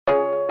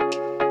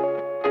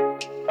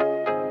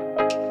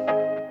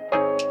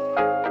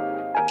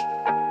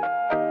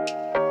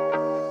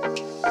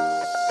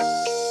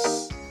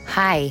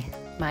Hi,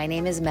 my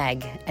name is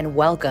Meg, and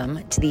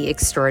welcome to the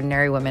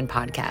Extraordinary Women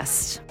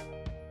podcast.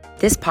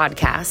 This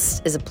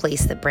podcast is a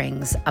place that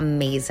brings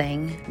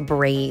amazing,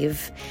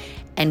 brave,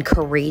 and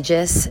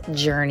courageous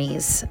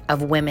journeys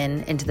of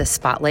women into the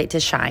spotlight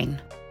to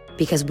shine,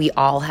 because we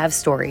all have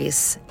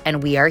stories,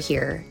 and we are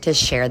here to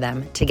share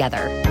them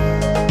together.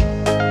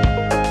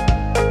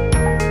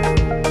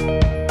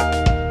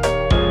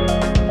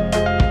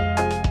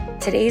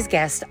 Today's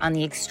guest on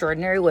the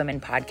Extraordinary Women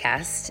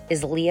podcast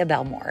is Leah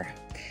Bellemore.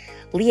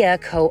 Leah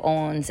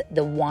co-owns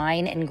the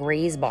Wine and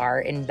Graze Bar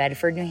in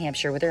Bedford, New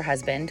Hampshire with her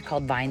husband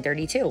called Vine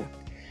 32.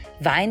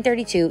 Vine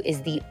 32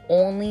 is the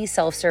only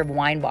self-serve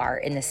wine bar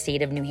in the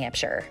state of New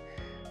Hampshire.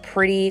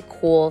 Pretty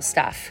cool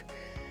stuff.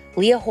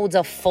 Leah holds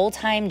a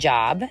full-time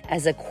job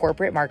as a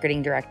corporate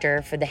marketing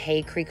director for the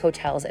Hay Creek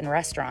Hotels and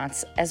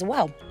Restaurants as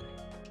well.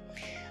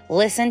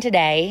 Listen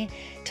today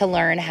to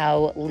learn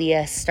how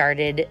Leah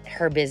started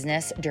her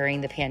business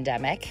during the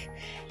pandemic,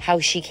 how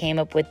she came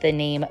up with the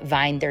name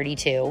Vine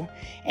 32,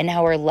 and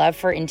how her love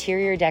for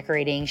interior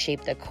decorating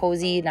shaped a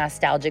cozy,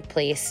 nostalgic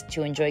place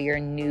to enjoy your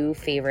new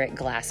favorite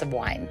glass of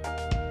wine.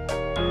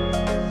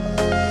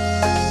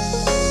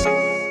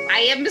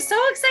 I am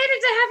so excited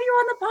to have you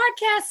on the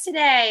podcast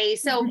today.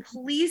 So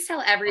please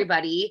tell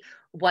everybody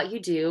what you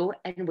do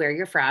and where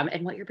you're from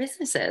and what your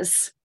business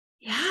is.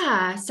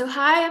 Yeah. So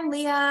hi, I'm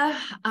Leah.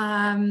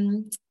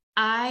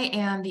 I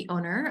am the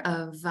owner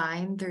of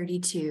Vine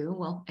 32.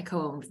 Well, I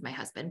co-own with my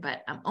husband,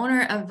 but I'm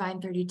owner of Vine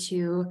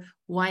 32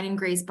 Wine and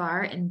Graze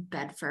Bar in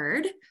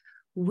Bedford.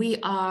 We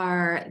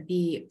are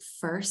the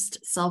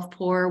first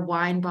self-pour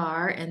wine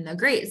bar in the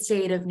great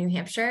state of New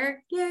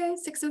Hampshire. Yay,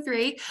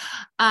 603.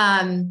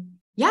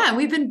 Yeah,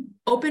 we've been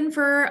open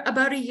for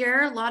about a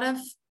year. A lot of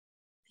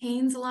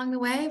pains along the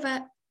way,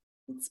 but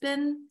it's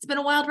been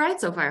a wild ride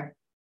so far.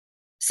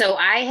 So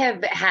I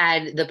have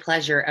had the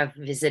pleasure of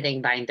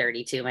visiting Vine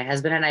 32. My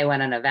husband and I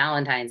went on a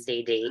Valentine's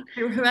Day date.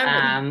 I remember.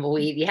 And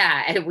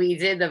we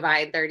did the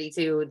Vine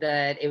 32.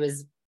 It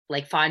was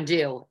like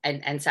fondue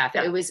and stuff.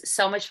 Yeah. It was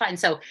so much fun.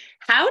 So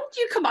how did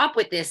you come up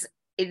with this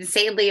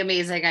insanely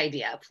amazing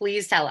idea?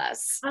 Please tell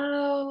us.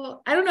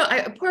 Oh, I don't know.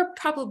 I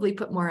probably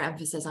put more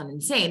emphasis on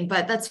insane,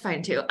 but that's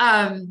fine too.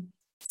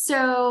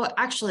 So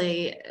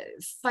actually,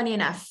 funny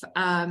enough,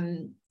 I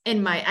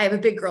have a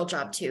big girl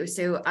job too.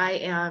 So I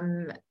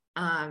am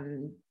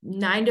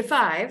 9 to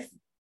 5,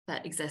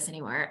 that exists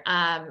anymore,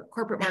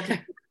 corporate marketing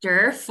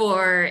director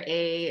for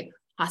a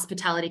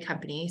hospitality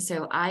company.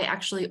 So I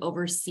actually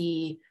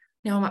oversee,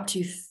 now I'm up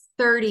to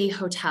 30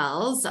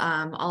 hotels,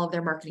 all of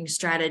their marketing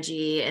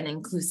strategy and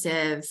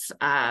inclusive,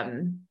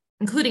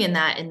 including in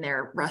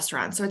their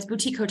restaurants. So it's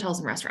boutique hotels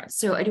and restaurants.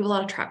 So I do a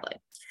lot of traveling.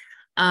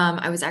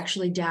 I was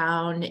actually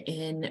down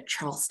in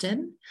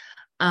Charleston,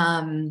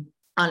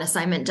 on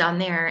assignment down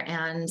there.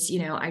 And,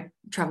 I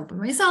travel by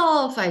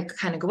myself. I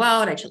kind of go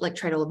out, I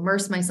try to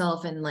immerse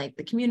myself in like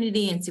the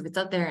community and see what's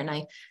out there. And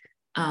I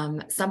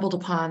stumbled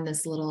upon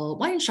this little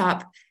wine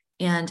shop.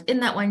 And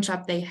in that wine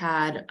shop, they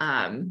had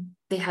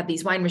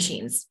these wine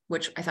machines,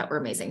 which I thought were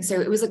amazing.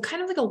 So it was a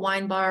kind of like a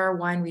wine bar,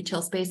 wine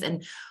retail space.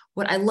 And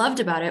what I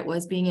loved about it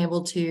was being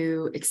able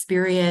to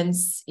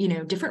experience,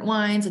 different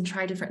wines and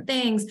try different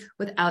things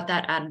without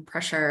that added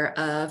pressure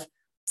of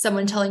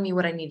someone telling me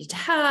what I needed to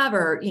have,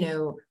 or,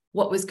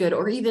 what was good,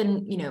 or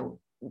even,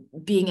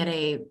 being at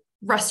a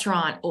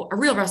restaurant, or a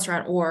real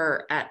restaurant,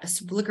 or at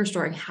a liquor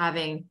store and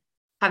having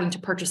to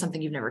purchase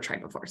something you've never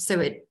tried before. So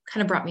it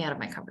kind of brought me out of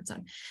my comfort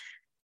zone.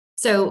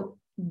 So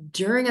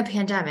during a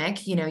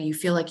pandemic, you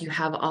feel like you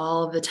have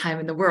all the time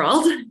in the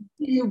world.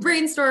 You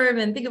brainstorm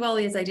and think of all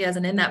these ideas.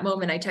 And in that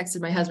moment, I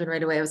texted my husband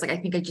right away. I was like, I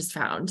think I just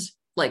found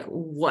like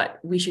what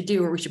we should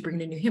do, or we should bring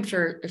to New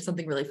Hampshire. There's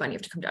something really fun. You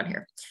have to come down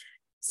here.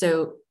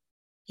 So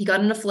he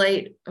got on a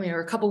flight. Or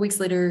a couple of weeks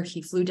later,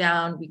 he flew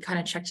down. We kind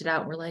of checked it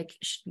out. And we're like,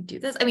 should we do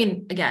this?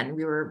 Again,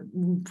 we were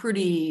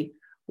pretty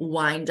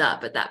wind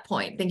up at that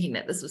point, thinking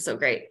that this was so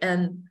great.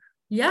 And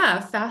yeah,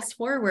 fast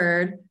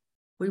forward,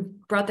 we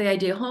brought the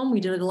idea home.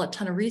 We did a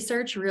ton of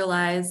research,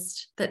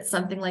 realized that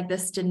something like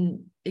this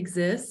didn't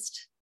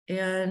exist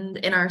and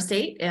in our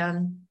state.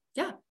 And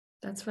yeah,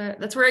 that's where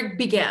it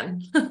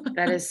began.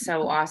 That is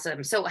so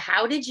awesome. So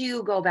how did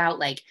you go about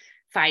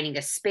finding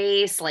a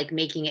space,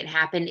 making it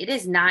happen? It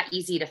is not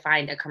easy to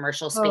find a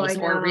commercial space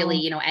or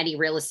really, any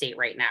real estate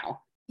right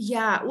now.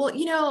 Yeah.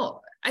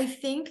 Well, I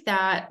think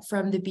that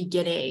from the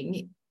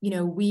beginning,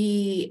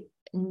 we,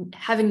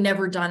 having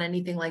never done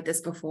anything like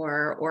this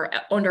before, or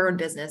owned our own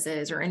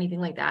businesses or anything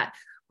like that,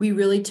 we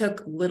really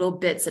took little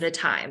bits at a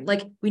time.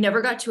 We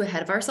never got too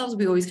ahead of ourselves.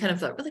 We always kind of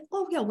thought, we're like,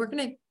 oh yeah, we're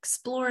going to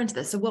explore into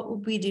this. So what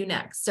would we do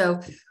next? So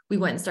we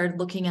went and started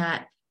looking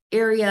at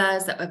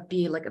areas that would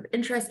be of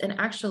interest. And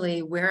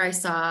actually where I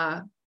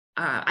saw,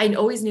 I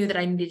always knew that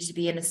I needed to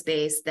be in a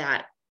space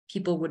that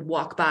people would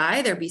walk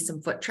by. There'd be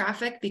some foot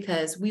traffic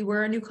because we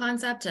were a new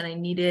concept, and I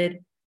needed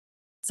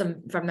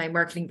some, from my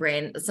marketing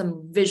brain,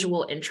 some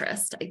visual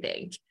interest, I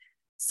think.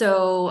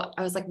 So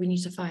I was like, we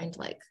need to find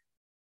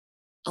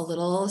a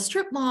little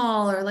strip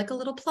mall or like a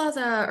little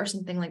plaza or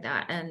something like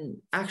that. And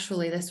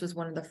actually this was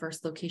one of the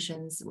first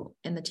locations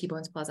in the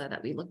T-Bones Plaza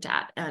that we looked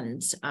at.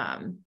 And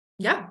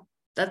yeah,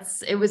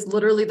 it was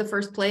literally the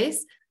first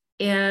place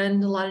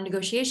and a lot of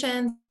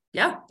negotiations.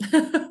 Yeah.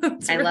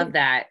 I love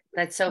that.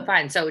 That's so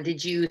fun. So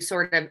did you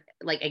sort of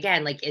like,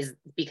 again, like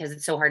because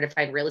it's so hard to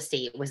find real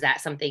estate, was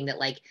that something that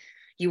like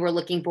you were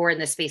looking for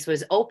and the space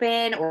was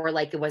open, or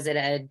like, was it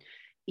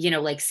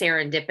like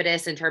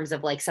serendipitous in terms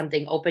of like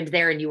something opened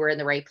there and you were in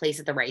the right place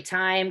at the right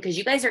time? Cause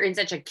you guys are in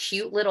such a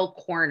cute little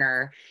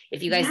corner.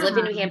 If you guys live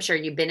in New Hampshire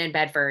and you've been in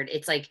Bedford,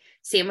 it's like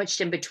sandwiched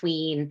in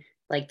between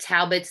like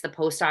Talbot's, the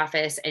post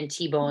office, and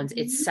T-Bones.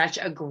 It's such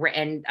a great,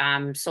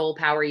 and Soul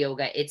Power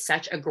Yoga. It's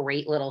such a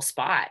great little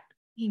spot.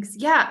 Thanks.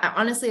 Yeah.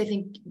 Honestly, I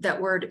think that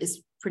word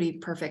is pretty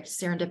perfect.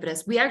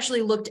 Serendipitous. We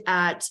actually looked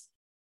at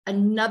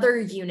another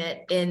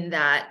unit in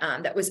that,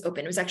 that was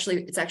open. It's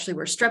actually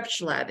where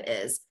Stretch Lab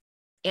is.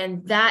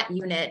 And that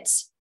unit,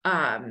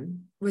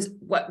 was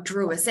what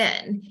drew us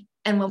in.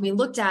 And when we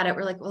looked at it,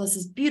 we're like, well, this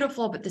is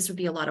beautiful, but this would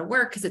be a lot of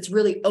work because it's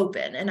really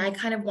open. And I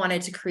kind of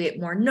wanted to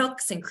create more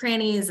nooks and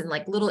crannies and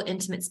like little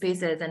intimate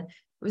spaces. And it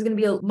was going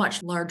to be a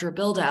much larger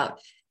build out.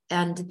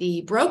 And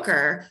the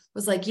broker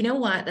was like, you know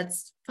what?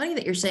 That's funny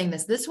that you're saying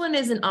this. This one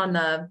isn't on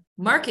the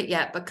market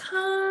yet, but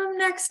come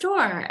next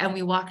door. And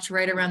we walked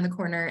right around the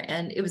corner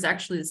and it was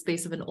actually the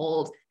space of an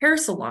old hair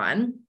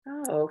salon.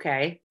 Oh,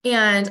 okay.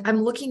 And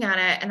I'm looking at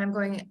it and I'm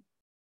going,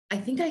 I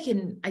think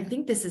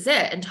this is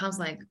it. And Tom's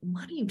like,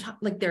 what are you talking?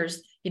 Like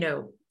there's,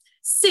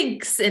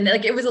 sinks and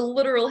like, it was a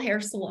literal hair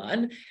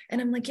salon.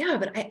 And I'm like, yeah,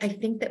 but I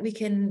think that we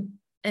can,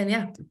 and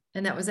yeah.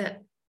 And that was it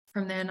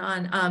from then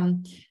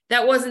on.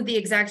 That wasn't the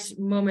exact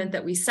moment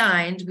that we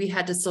signed. We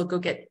had to still go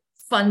get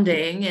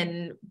funding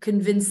and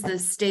convince the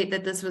state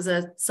that this was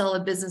a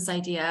solid business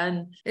idea.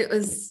 And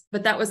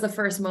but that was the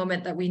first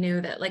moment that we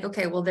knew that like,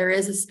 okay, well, there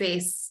is a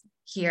space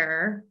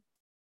here.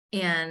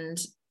 And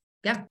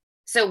yeah.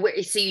 So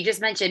you just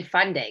mentioned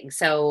funding.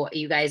 So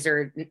you guys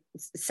are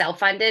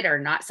self-funded or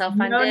not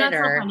self-funded? No, not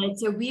self-funded.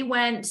 So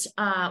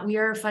we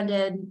are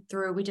funded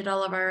through, we did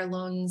all of our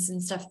loans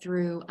and stuff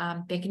through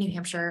Bank of New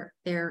Hampshire.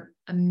 They're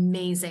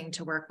amazing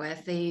to work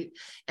with.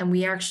 And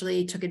we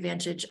actually took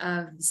advantage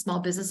of small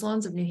business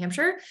loans of New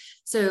Hampshire.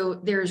 So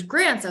there's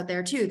grants out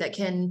there too that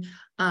can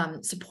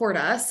support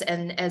us,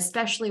 and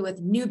especially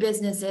with new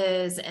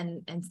businesses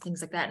and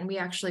things like that. And we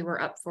actually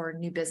were up for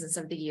new business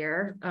of the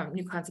year,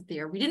 new concept of the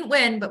year. We didn't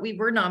win, but we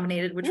were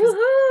nominated, which was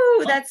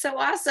woohoo! That's so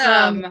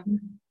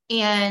awesome.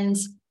 And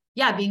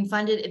yeah, being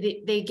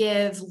funded, they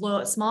give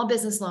small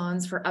business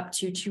loans for up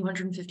to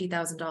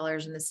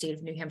 $250,000 in the state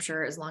of New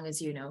Hampshire, as long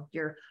as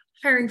you're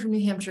hiring from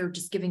New Hampshire,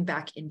 just giving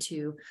back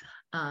into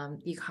the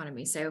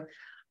economy. So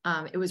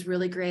it was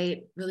really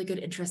great, really good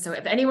interest. So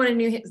if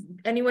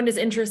anyone is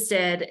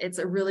interested, it's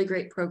a really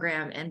great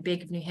program, and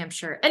Bank of New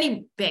Hampshire,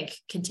 any bank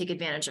can take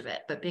advantage of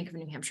it, but Bank of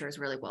New Hampshire is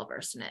really well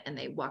versed in it, and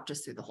they walked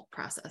us through the whole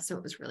process. So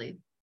it was really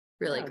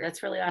great.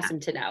 That's really awesome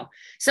to know.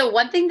 So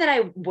one thing that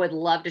I would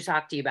love to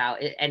talk to you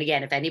about, and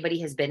again, if anybody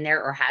has been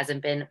there or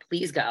hasn't been,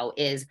 please go,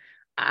 is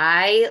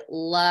I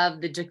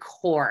love the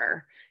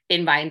decor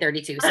in Vine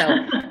 32. So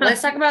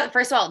let's talk about,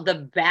 first of all,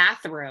 the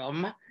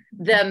bathroom.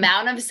 The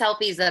amount of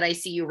selfies that I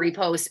see you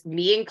repost,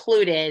 me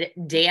included,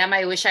 damn,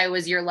 I wish I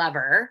was your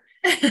lover,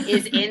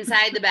 is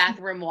inside the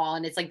bathroom wall.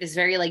 And it's like this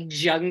very like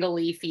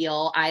jungly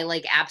feel. I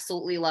like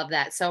absolutely love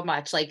that so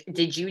much. Like,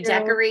 did you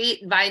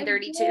decorate Vine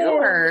 32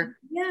 or?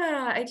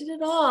 Yeah, I did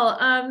it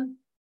all.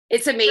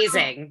 It's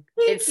amazing.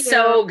 It's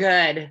so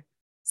good.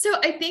 So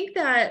I think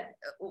that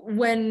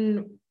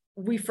when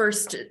we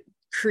first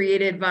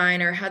created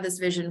Vine or had this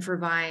vision for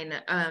Vine,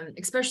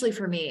 especially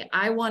for me,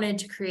 I wanted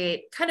to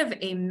create kind of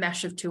a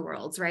mesh of two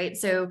worlds, right?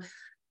 So,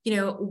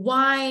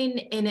 wine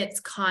in its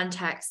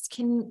context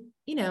can,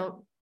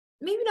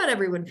 maybe not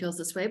everyone feels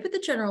this way, but the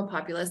general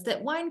populace,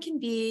 that wine can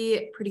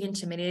be pretty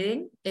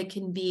intimidating. It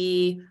can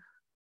be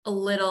a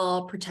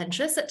little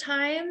pretentious at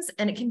times,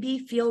 and it can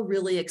feel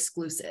really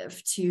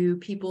exclusive to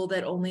people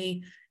that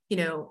only,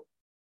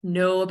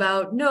 know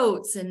about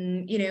notes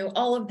and,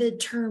 all of the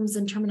terms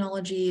and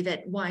terminology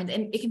that wine,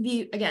 and it can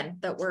be, again,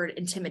 that word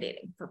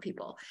intimidating for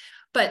people.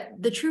 But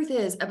the truth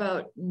is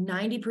about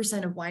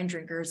 90% of wine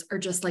drinkers are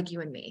just like you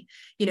and me.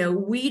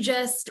 We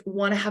just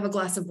want to have a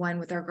glass of wine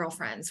with our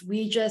girlfriends.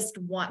 We just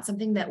want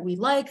something that we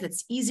like,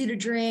 that's easy to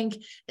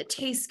drink, that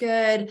tastes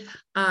good,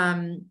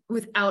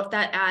 without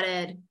that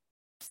added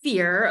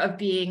fear of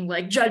being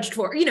like judged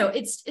for,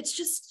 it's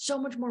just so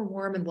much more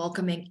warm and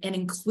welcoming and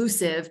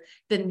inclusive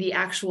than the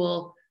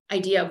actual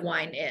idea of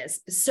wine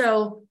is.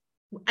 So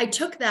I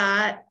took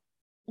that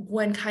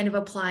when kind of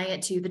applying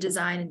it to the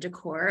design and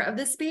decor of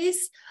the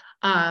space.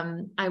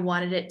 I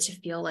wanted it to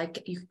feel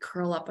like you could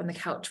curl up on the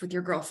couch with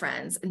your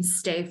girlfriends and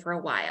stay for a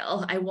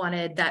while. I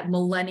wanted that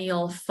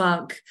millennial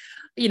funk.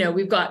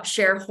 We've got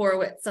Cher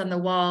Horowitz on the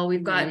wall.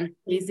 We've got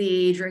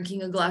Daisy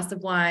drinking a glass of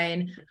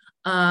wine.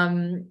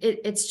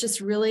 It's just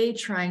really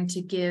trying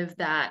to give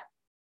that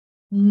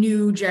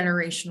new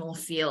generational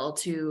feel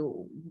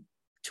to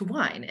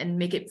wine and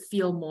make it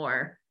feel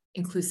more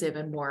inclusive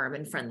and warm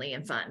and friendly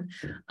and fun.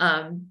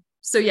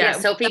 So yeah,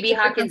 Sophie B.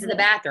 Hawkins in the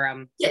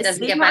bathroom. It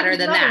doesn't get better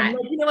than that.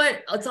 Like, you know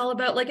what? It's all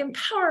about like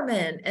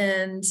empowerment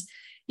and,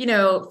 you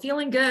know,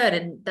 feeling good.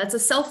 And that's a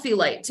selfie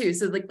light too.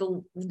 So like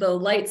the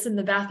lights in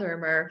the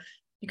bathroom are,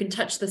 you can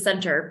touch the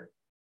center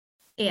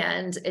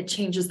and it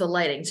changes the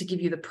lighting to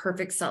give you the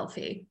perfect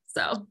selfie.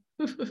 So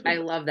I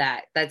love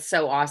that. That's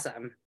so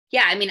awesome.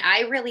 Yeah. I mean,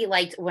 I really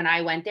liked when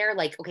I went there,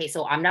 like, okay,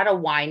 so I'm not a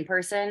wine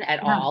person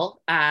at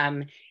all.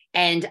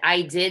 And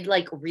I did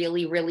like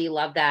really, really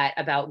love that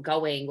about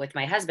going with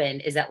my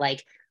husband is that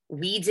like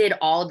we did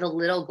all the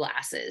little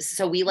glasses.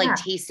 So we like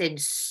tasted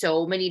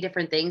so many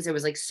different things. There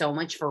was like so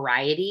much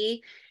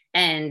variety.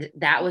 And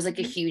that was like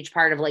a huge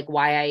part of like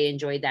why I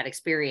enjoyed that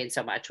experience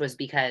so much was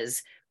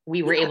because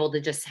we were able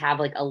to just have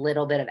like a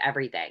little bit of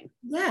everything.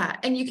 Yeah.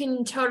 And you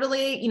can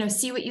totally, you know,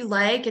 see what you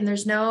like. And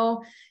there's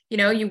no, you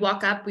know, you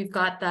walk up, we've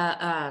got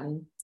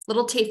the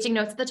little tasting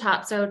notes at the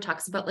top. So it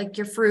talks about like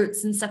your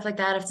fruits and stuff like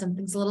that. If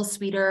something's a little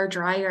sweeter,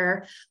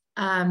 drier.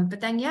 But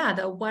then, yeah,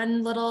 the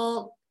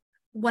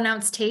 1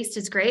 ounce taste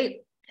is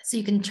great. So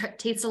you can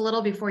taste a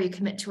little before you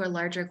commit to a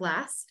larger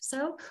glass.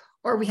 So,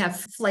 or we have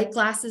flight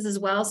glasses as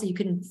well. So you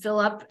can fill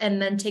up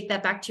and then take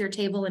that back to your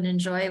table and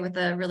enjoy with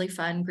a really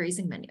fun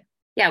grazing menu.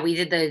 Yeah, we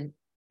did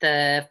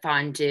the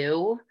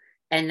fondue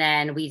and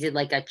then we did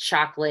like a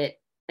chocolate.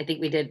 I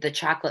think we did the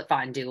chocolate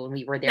fondue when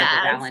we were there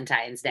for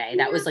Valentine's Day.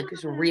 That was like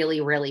really,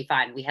 really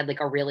fun. We had like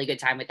a really good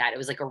time with that. It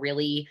was like a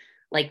really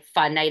like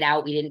fun night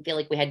out. We didn't feel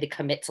like we had to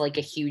commit to like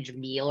a huge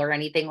meal or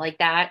anything like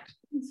that.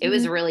 It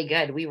was really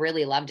good. We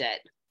really loved it.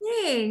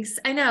 Thanks.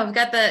 I know we've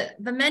got the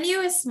menu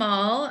is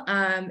small.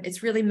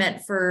 It's really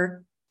meant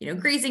for, you know,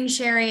 grazing,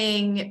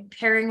 sharing,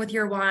 pairing with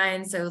your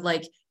wine. So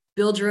like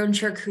build your own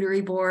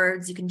charcuterie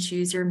boards. You can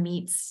choose your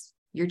meats,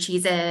 your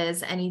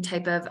cheeses, any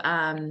type of,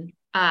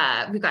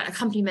 we've got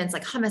accompaniments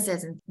like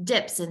hummuses and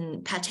dips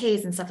and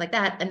pâtés and stuff like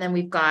that. And then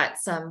we've got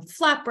some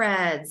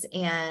flatbreads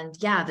and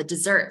the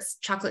desserts,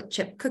 chocolate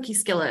chip cookie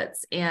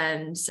skillets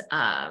and,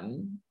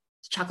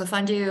 chocolate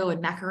fondue and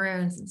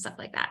macaroons and stuff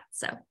like that.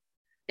 So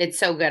it's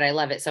so good. I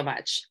love it so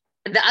much.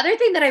 The other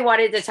thing that I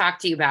wanted to talk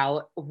to you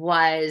about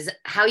was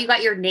how you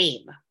got your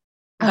name.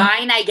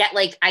 Vine, I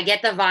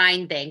get the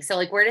Vine thing. So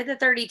like, where did the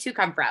 32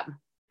 come from?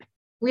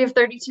 We have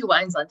 32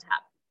 wines on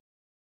tap.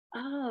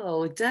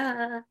 Oh,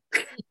 duh.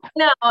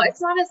 No,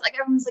 it's not as like,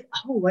 everyone's like,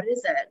 oh, what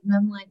is it? And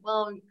I'm like,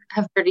 well, we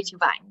have 32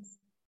 vines,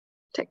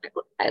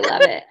 technically. I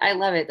love it. I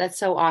love it. That's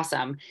so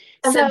awesome.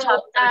 And so,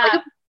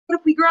 like, what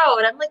if we grow?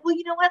 And I'm like, well,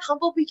 you know what?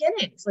 Humble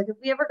beginnings. Like if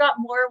we ever got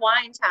more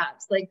wine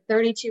taps, like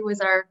 32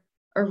 was our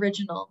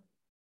original.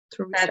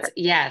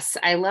 Yes,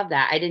 I love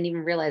that. I didn't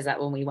even realize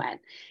that when we went.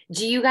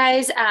 Do you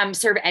guys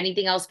serve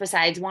anything else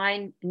besides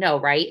wine? No,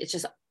 right? It's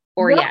just,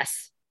 or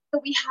yes.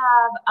 So we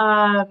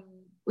have,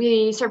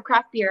 we serve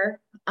craft beer.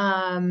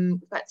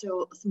 We've got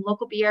some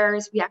local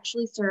beers. We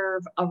actually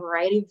serve a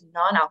variety of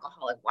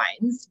non-alcoholic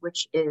wines,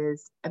 which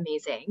is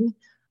amazing.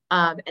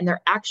 And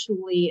they're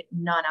actually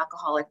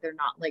non-alcoholic. They're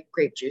not like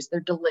grape juice. They're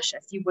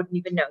delicious. You wouldn't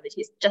even know. They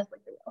taste just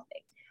like the real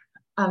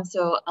thing.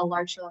 So a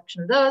large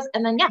selection of those.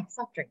 And then,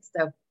 soft drinks.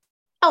 So,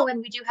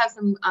 and we do have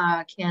some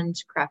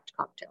canned craft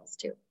cocktails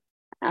too.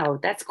 Oh,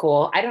 that's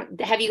cool.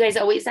 Have you guys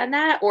always done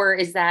that? Or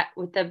is that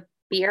with the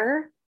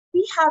beer?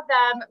 We have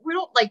them. We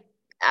don't like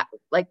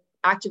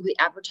actively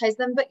advertise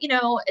them, but you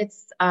know,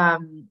 it's,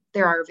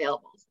 they are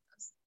available.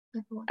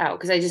 Oh,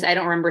 because I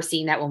don't remember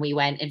seeing that when we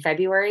went in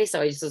February.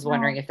 So I just was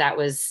wondering if that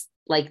was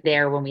like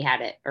there when we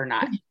had it or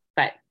not,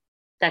 but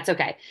that's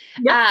okay.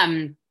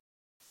 Yep.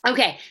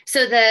 Okay.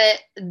 So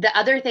the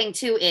other thing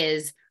too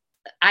is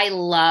I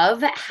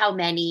love how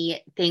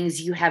many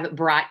things you have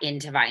brought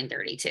into Vine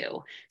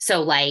 32.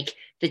 So like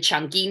the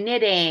chunky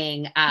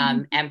knitting,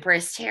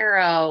 Empress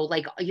Tarot,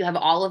 like you have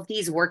all of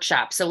these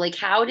workshops. So like,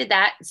 how did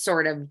that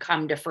sort of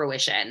come to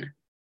fruition?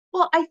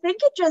 Well, I think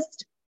it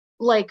just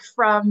like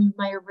from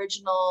my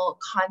original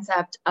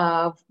concept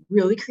of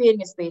really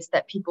creating a space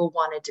that people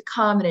wanted to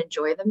come and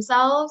enjoy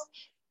themselves.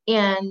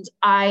 And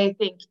I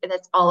think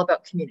that's all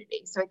about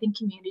community. So I think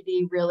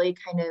community really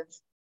kind of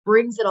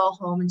brings it all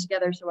home and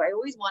together. So I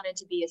always wanted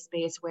to be a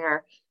space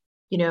where,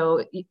 you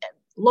know,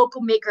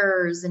 local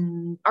makers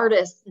and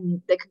artists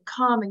and they could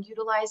come and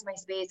utilize my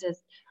space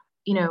as,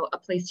 you know, a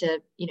place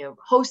to, you know,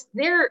 host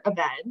their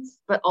events,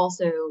 but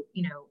also,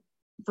 you know,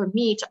 for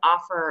me to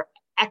offer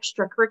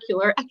extra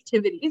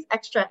activities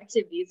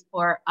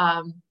for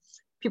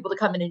people to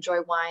come and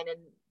enjoy wine and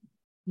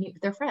meet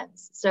with their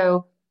friends.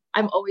 So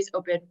I'm always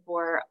open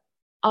for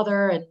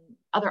other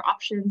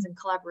options and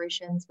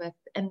collaborations with,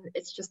 and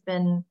it's just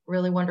been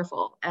really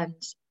wonderful. And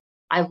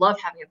I love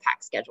having a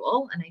packed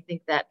schedule. And I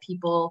think that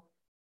people,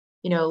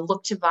 you know,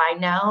 look to Vine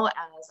now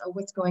as,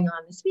 what's going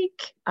on this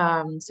week?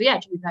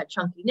 We've had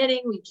chunky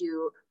knitting. We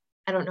do,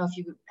 I don't know if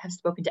you have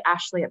spoken to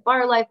Ashley at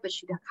Bar Life, but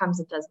she comes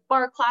and does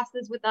bar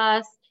classes with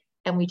us.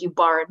 And we do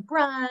bar and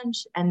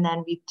brunch. And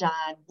then we've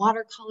done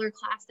watercolor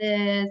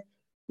classes.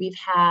 We've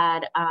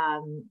had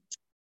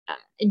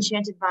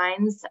Enchanted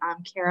Vines.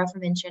 Kara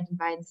from Enchanted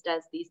Vines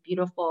does these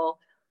beautiful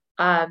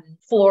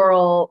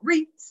floral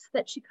wreaths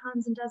that she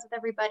comes and does with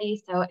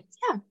everybody. So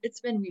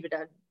we've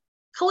done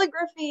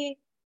calligraphy.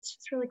 It's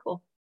just really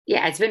cool.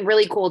 Yeah, it's been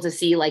really cool to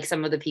see like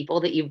some of the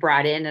people that you've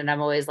brought in, and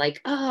I'm always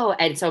like, oh,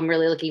 and so I'm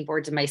really looking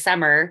forward to my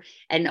summer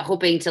and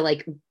hoping to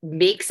like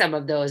make some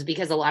of those,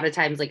 because a lot of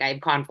times like I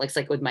have conflicts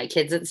like with my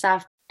kids and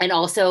stuff. And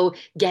also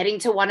getting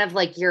to one of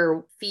like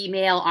your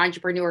female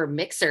entrepreneur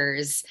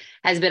mixers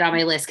has been on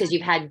my list, because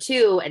you've had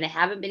two and I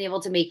haven't been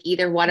able to make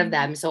either one of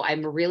them. So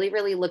I'm really,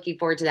 really looking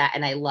forward to that.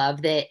 And I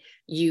love that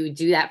you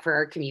do that for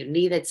our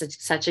community.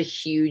 That's such a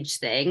huge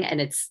thing.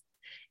 And it's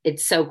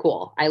so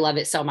cool. I love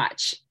it so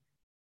much.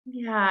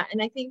 Yeah.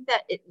 And I think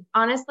that it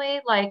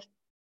honestly, like,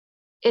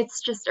 it's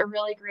just a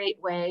really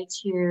great way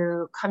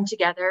to come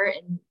together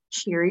and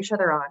cheer each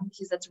other on,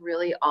 because that's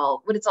really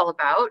all what it's all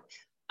about.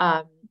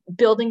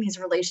 Building these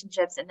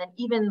relationships. And then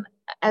even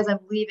as I'm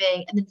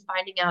leaving and then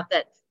finding out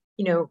that,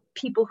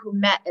 people who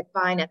met at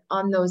Vine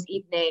on those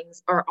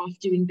evenings are off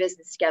doing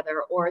business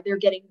together, or they're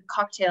getting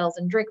cocktails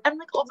and drink. I'm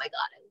like, oh my God,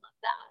 I love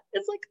that.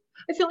 It's like,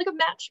 I feel like a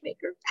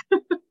matchmaker.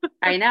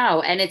 I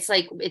know. And it's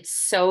like, it's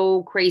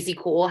so crazy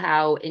cool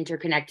how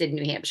interconnected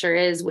New Hampshire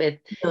is with,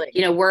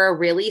 Really? we're a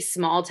really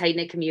small, tight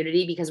knit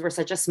community because we're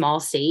such a small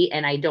state.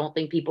 And I don't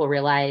think people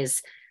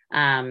realize,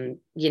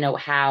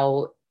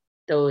 how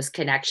those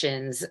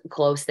connections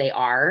close they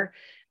are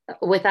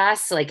with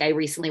us. Like I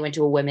recently went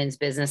to a women's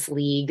business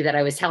league that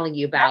I was telling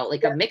you about,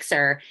 like a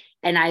mixer.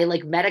 And I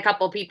like met a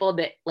couple people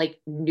that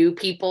like knew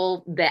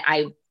people that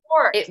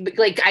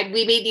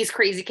we made these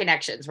crazy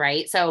connections,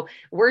 right? So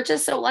we're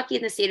just so lucky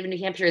in the state of New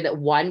Hampshire that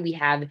one, we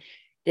have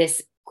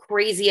this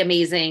crazy,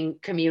 amazing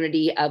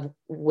community of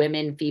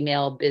women,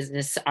 female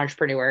business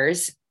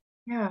entrepreneurs.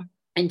 Yeah.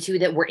 And two,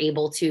 that we're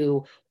able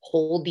to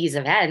hold these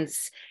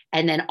events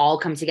and then all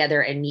come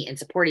together and meet and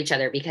support each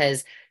other.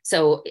 Because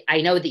so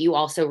I know that you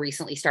also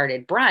recently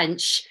started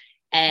brunch,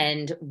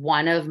 and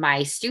one of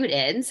my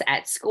students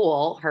at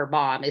school, her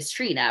mom is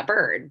Trina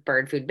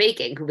Bird Food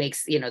Baking, who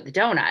makes, the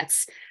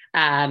donuts.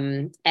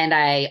 And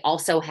I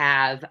also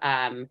have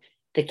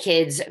the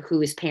kids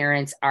whose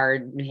parents are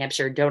New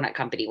Hampshire Donut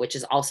Company, which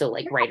is also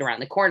like right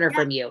around the corner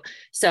from you.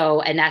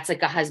 So, and that's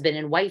like a husband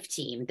and wife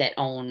team that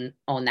own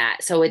that.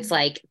 So it's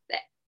like,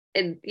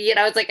 and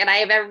it's like, and I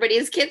have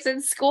everybody's kids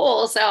in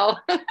school. So,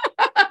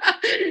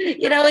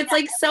 it's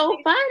like so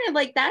fun. And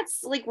like,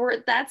 that's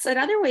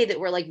another way that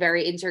we're like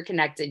very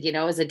interconnected,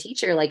 as a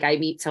teacher. Like I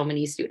meet so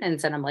many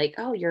students and I'm like,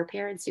 oh, your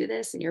parents do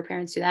this and your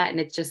parents do that. And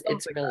it's just,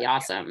 it's really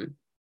awesome.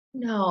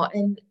 No,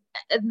 and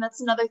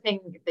that's another thing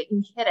that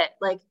you hit it.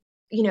 Like,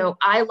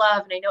 I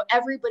love, and I know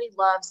everybody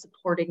loves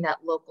supporting that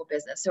local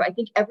business. So I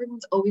think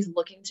everyone's always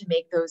looking to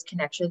make those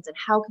connections. And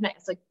how can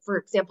it's like, for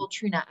example,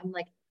 Trina, I'm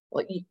like,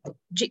 well,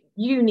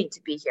 you need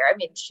to be here. I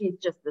mean, she's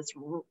just this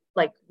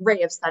like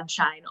ray of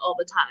sunshine all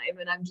the time.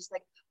 And I'm just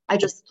like, I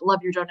just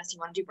love your donuts. You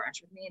want to do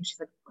brunch with me? And she's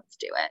like, let's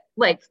do it.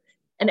 Like,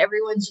 and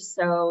everyone's just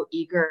so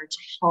eager to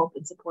help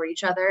and support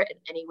each other in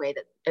any way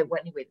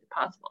that's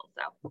possible.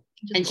 So,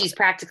 and she's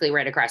practically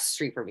right across the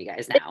street from you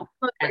guys now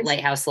at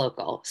Lighthouse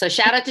Local. So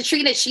shout out to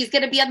Trina. She's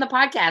going to be on the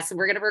podcast and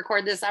we're going to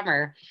record this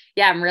summer.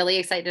 Yeah. I'm really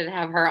excited to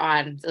have her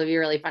on. So it'll be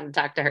really fun to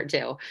talk to her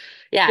too.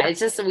 Yeah. It's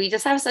just, we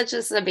just have such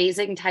this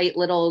amazing, tight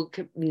little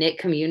knit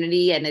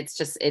community. And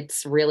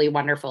it's really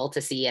wonderful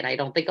to see. And I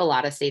don't think a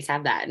lot of states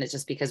have that. And it's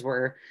just because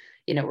we're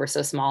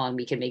so small and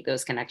we can make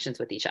those connections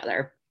with each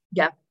other.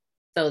 Yeah.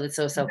 So that's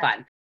so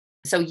fun.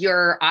 So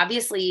you're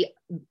obviously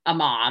a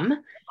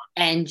mom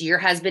and your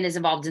husband is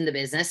involved in the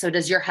business. So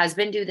does your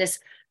husband do this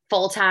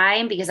full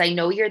time? Because I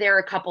know you're there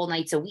a couple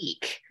nights a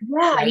week.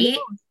 Yeah. Right.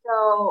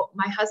 So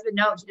my husband,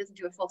 no, he doesn't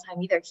do it full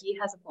time either. He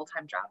has a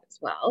full-time job as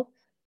well.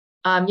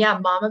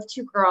 Mom of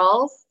two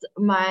girls.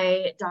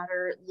 My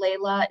daughter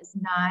Layla is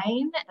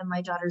 9 and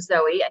my daughter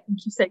Zoe. I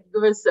think you said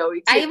you have a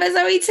Zoe too. I have a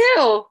Zoe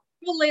too.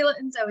 Layla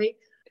and Zoe.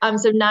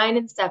 So 9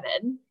 and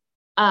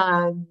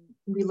 7.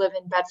 We live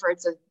in Bedford,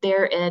 so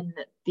they're in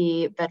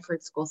the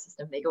Bedford school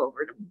system. They go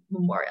over to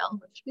Memorial,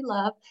 which we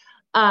love.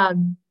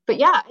 But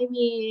yeah, I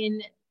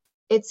mean,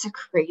 it's a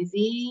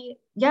crazy,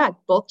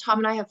 both Tom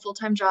and I have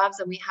full-time jobs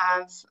and we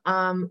have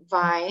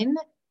Vine.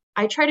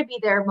 I try to be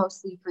there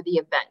mostly for the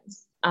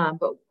events,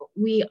 but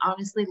we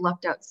honestly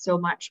lucked out so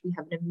much. We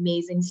have an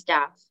amazing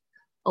staff.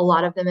 A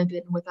lot of them have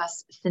been with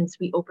us since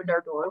we opened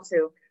our doors.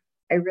 So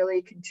I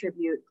really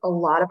contribute a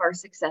lot of our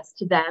success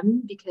to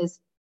them,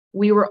 because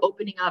we were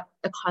opening up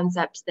a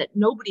concept that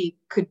nobody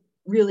could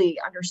really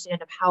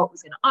understand of how it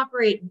was going to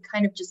operate, and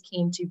kind of just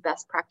came to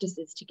best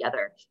practices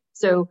together.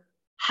 So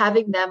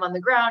having them on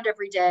the ground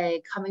every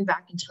day, coming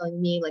back and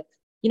telling me like,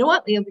 you know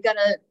what, Leah, we got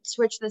to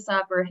switch this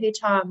up, or hey,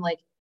 Tom, like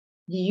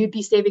you'd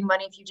be saving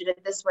money if you did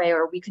it this way,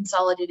 or we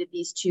consolidated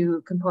these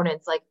two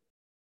components. Like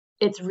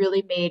it's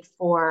really made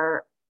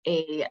for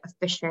a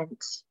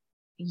efficient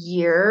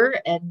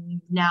year.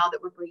 And now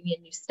that we're bringing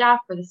in new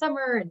staff for the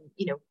summer, and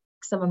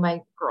some of my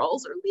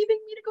girls are leaving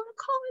me to go to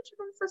college.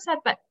 I'm so sad,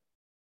 but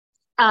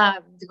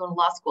to go to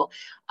law school.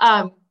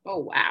 Oh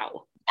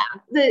wow.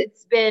 Yeah,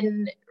 it's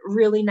been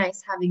really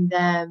nice having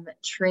them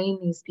train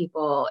these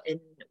people in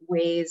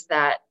ways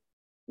that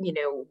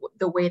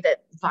the way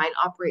that Vine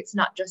operates,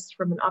 not just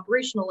from an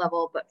operational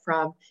level, but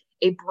from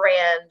a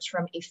brand,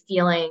 from a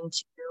feeling,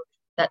 to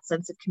that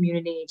sense of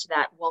community, to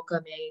that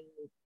welcoming,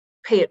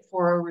 pay it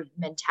forward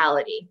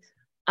mentality.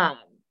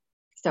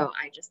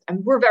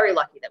 We're very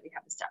lucky that we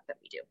have the staff that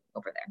we do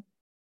over there.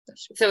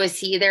 So is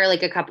he there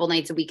like a couple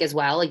nights a week as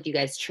well? Like, do you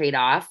guys trade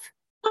off?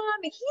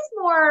 He's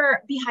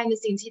more behind the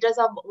scenes. He does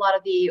a lot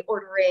of the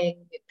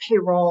ordering,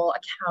 payroll,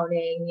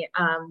 accounting.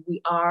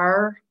 We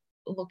are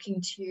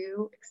looking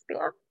to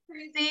expand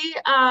crazy.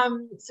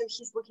 So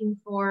he's looking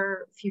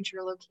for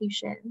future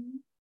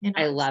location.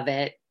 I love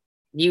it.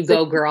 You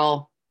go,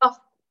 girl. Oh,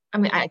 I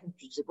mean, I think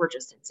we're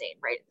just insane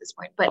right at this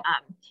point. But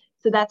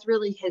so that's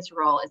really his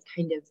role, is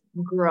kind of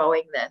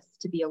growing this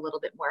to be a little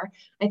bit more.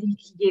 I think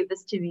he gave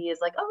this to me as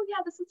like, oh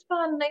yeah, this is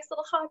fun, nice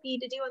little hobby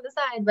to do on the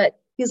side. But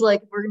he's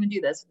like, we're going to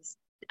do this. This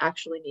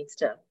actually needs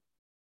to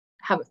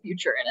have a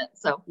future in it.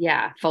 So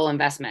yeah, full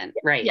investment.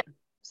 Right. Yeah.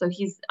 So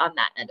he's on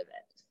that end of it.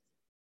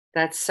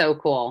 That's so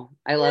cool.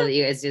 I love that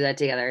you guys do that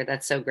together.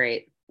 That's so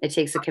great. It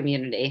takes a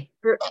community.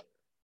 It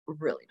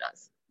really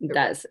does.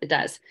 It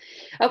does.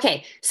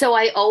 Okay. So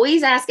I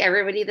always ask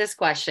everybody this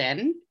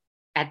question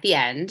at the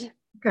end.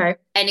 Okay.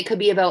 And it could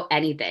be about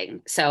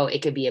anything. So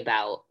it could be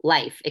about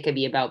life. It could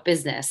be about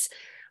business.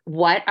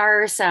 What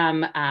are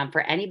some,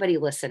 for anybody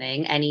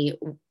listening, any,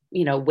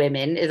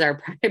 women is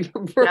our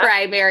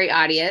primary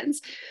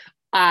audience.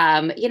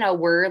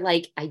 We're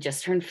like, I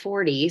just turned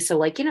 40.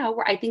 So I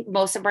think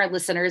most of our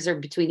listeners are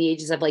between the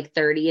ages of like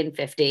 30 and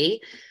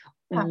 50.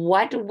 Yeah.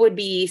 What would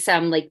be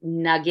some like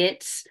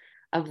nuggets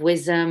of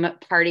wisdom,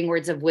 parting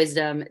words of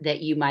wisdom that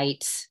you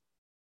might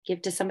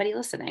give to somebody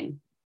listening?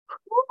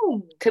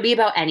 Ooh. Could be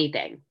about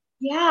anything.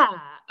 Yeah.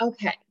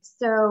 Okay.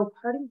 So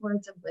parting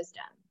words of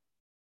wisdom.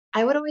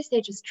 I would always say,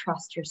 just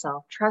trust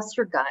yourself, trust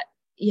your gut.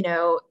 You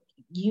know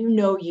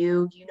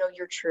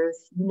your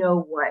truth, you know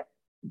what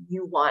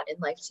you want in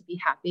life to be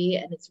happy.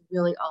 And it's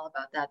really all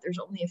about that. There's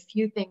only a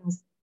few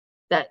things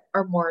that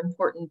are more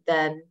important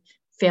than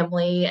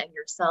family and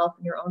yourself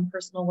and your own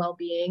personal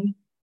well-being.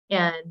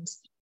 And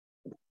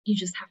you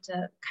just have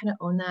to kind of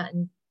own that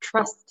and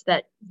trust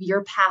that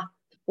your path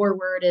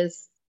forward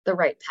is the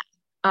right path.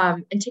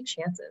 And take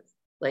chances.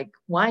 Like,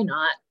 why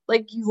not?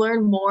 Like, you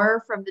learn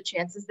more from the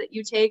chances that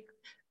you take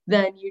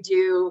than you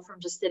do from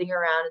just sitting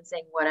around and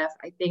saying, what if?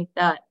 I think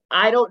that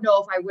I don't know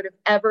if I would have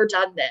ever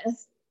done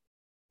this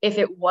if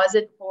it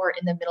wasn't for,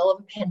 in the middle of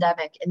a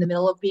pandemic, in the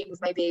middle of being with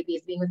my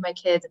babies, being with my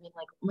kids. I mean,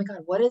 like, oh my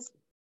God,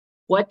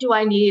 what do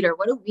I need, or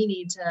what do we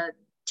need to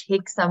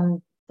take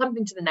something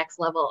to the next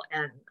level?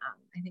 And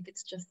I think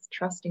it's just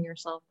trusting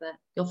yourself that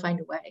you'll find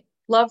a way.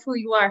 Love who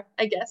you are,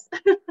 I guess.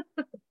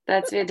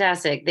 That's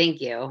fantastic.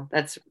 Thank you.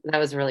 That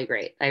was really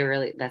great.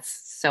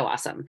 That's so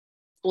awesome.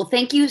 Well,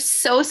 thank you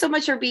so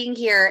much for being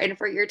here and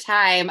for your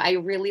time. I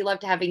really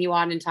loved having you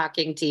on and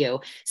talking to you.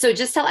 So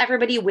just tell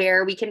everybody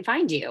where we can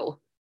find you.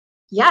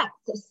 Yeah.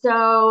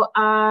 So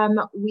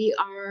we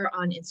are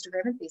on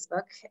Instagram and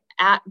Facebook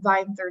at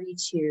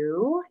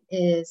Vine32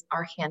 is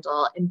our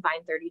handle, and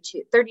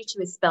Vine32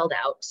 is spelled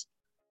out.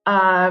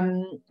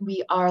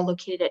 We are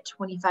located at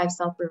 25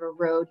 South River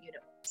Road,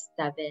 Unit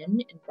 7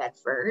 in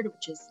Bedford,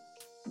 which is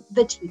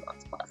the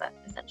T-Bones Plaza,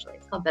 essentially.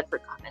 It's called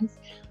Bedford Commons.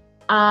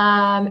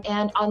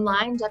 And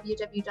online,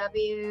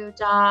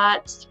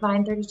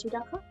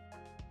 www.vine32.com.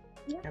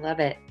 Yeah. I love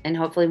it. And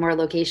hopefully more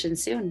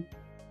locations soon.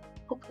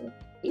 Hopefully.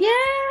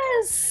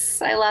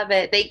 Yes, I love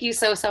it. Thank you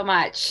so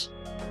much.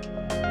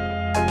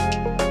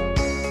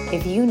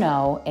 If you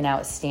know an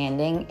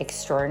outstanding,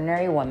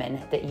 extraordinary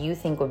woman that you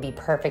think would be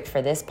perfect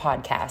for this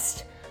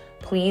podcast,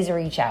 please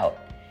reach out.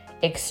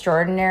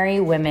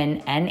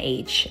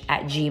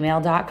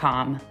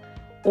 extraordinarywomennh@gmail.com,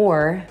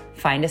 or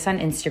find us on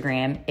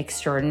Instagram,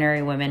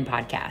 Extraordinary Women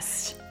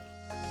Podcast.